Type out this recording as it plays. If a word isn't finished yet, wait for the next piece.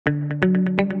Hi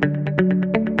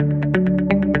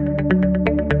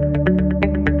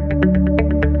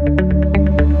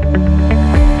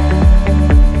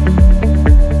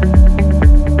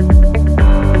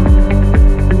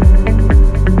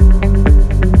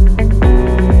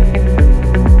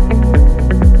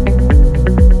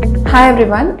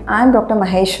everyone, I am Dr.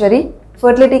 Maheshwari,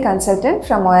 fertility consultant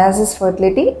from Oasis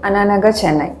Fertility, Ananagar,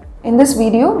 Chennai. In this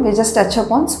video, we just touch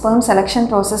upon sperm selection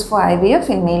process for IVF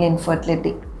in male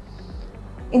infertility.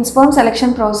 In sperm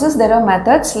selection process, there are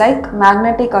methods like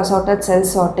magnetic assorted cell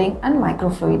sorting and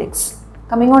microfluidics.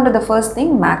 Coming on to the first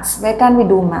thing, MAX. Where can we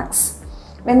do MAX?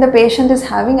 When the patient is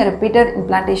having a repeated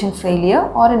implantation failure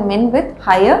or in men with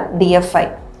higher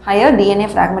DFI, higher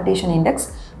DNA fragmentation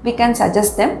index, we can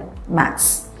suggest them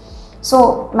MAX.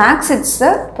 So, MAX is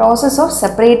the process of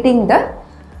separating the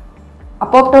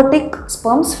apoptotic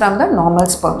sperms from the normal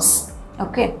sperms.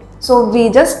 Okay. So, we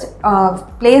just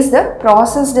place the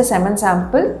processed semen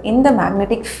sample in the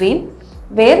magnetic field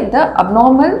where the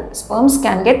abnormal sperms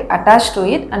can get attached to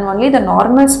it, and only the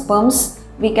normal sperms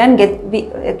can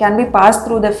be passed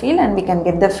through the field and we can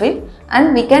get the field,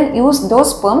 and we can use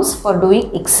those sperms for doing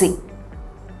ICSI.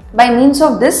 By means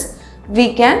of this,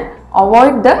 we can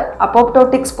avoid the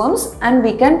apoptotic sperms and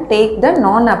we can take the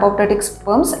non-apoptotic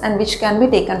sperms, and which can be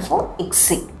taken for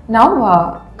ICSI.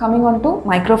 Now coming on to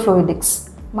microfluidics.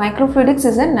 Microfluidics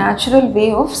is a natural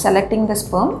way of selecting the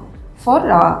sperm for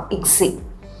ICSI.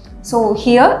 So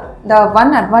here the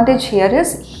one advantage here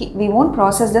is we won't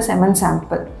process the semen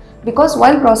sample, because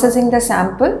while processing the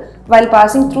sample, while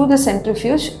passing through the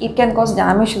centrifuge, it can cause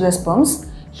damage to the sperms.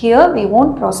 Here we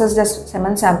won't process the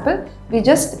semen sample, we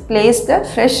just place the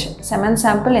fresh semen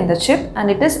sample in the chip and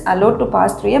it is allowed to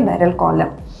pass through a barrel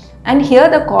column. And here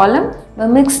the column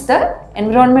mimics the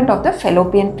environment of the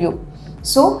fallopian tube.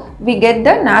 So we get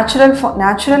the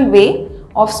natural way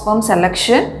of sperm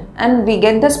selection, and we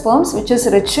get the sperms which is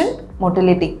rich in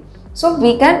motility. So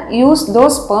we can use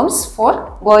those sperms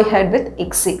for go ahead with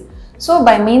ICSI. So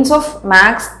by means of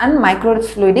MAX and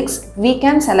microfluidics, we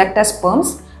can select the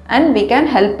sperms and we can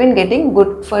help in getting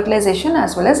good fertilization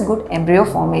as well as good embryo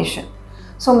formation.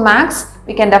 So MAX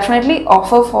we can definitely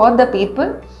offer for the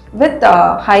people with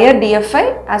higher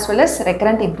DFI as well as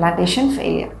recurrent implantation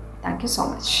failure. Thank you so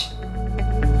much.